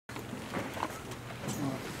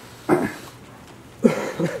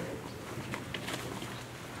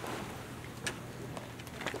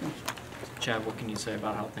Chad, what can you say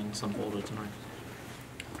about how things unfolded tonight?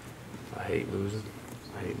 I hate losing.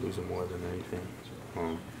 I hate losing more than anything.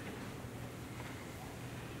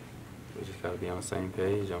 We just got to be on the same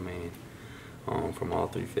page. I mean, from all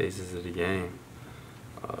three phases of the game,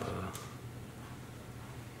 I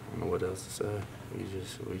don't know what else to say.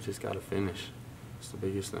 We just got to finish. It's the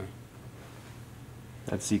biggest thing.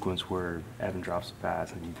 That sequence where Evan drops the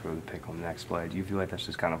pass and you throw the pick on the next play, do you feel like that's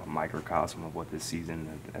just kind of a microcosm of what this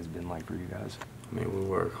season has been like for you guys? I mean, we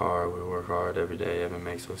work hard. We work hard every day. Evan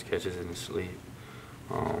makes those catches in his sleep.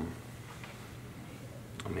 I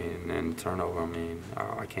mean, and turnover, I mean,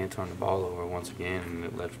 I can't turn the ball over once again, and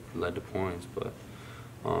it led to points, but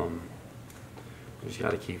we just got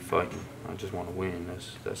to keep fighting. I just want to win.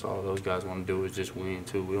 That's all those guys want to do is just win,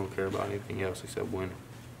 too. We don't care about anything else except winning.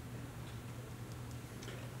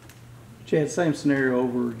 Chad, same scenario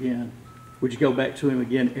over again. Would you go back to him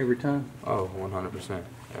again every time? Oh, 100%,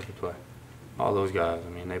 every play. All those guys, I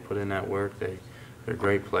mean, they put in that work. They're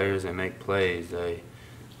great players. They make plays. They're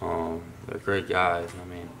great guys. I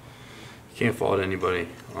mean, you can't fault anybody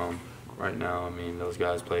right now. I mean, those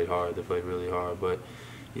guys played hard. They played really hard. But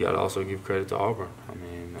you got to also give credit to Auburn. I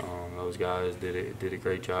mean, those guys did a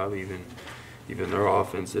great job. Even their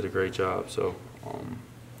offense did a great job. So,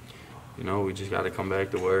 you know, we just got to come back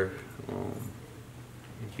to work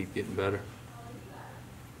and keep getting better.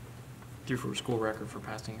 Threw for a school record for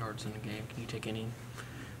passing yards in the game. Can you take any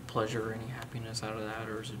pleasure or any happiness out of that,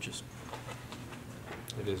 or is it just?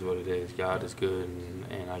 It is what it is. God is good,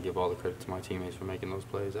 and I give all the credit to my teammates for making those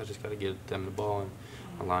plays. I just got to get them the ball, and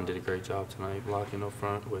Alon did a great job tonight blocking up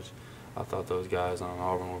front, which I thought those guys on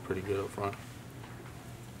Auburn were pretty good up front.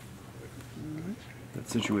 That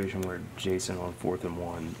situation where Jason on 4th and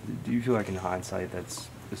 1, do you feel like in hindsight that's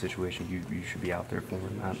the situation you should be out there for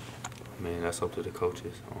in that? I mean, that's up to the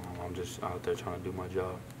coaches. I'm just out there trying to do my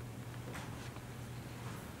job.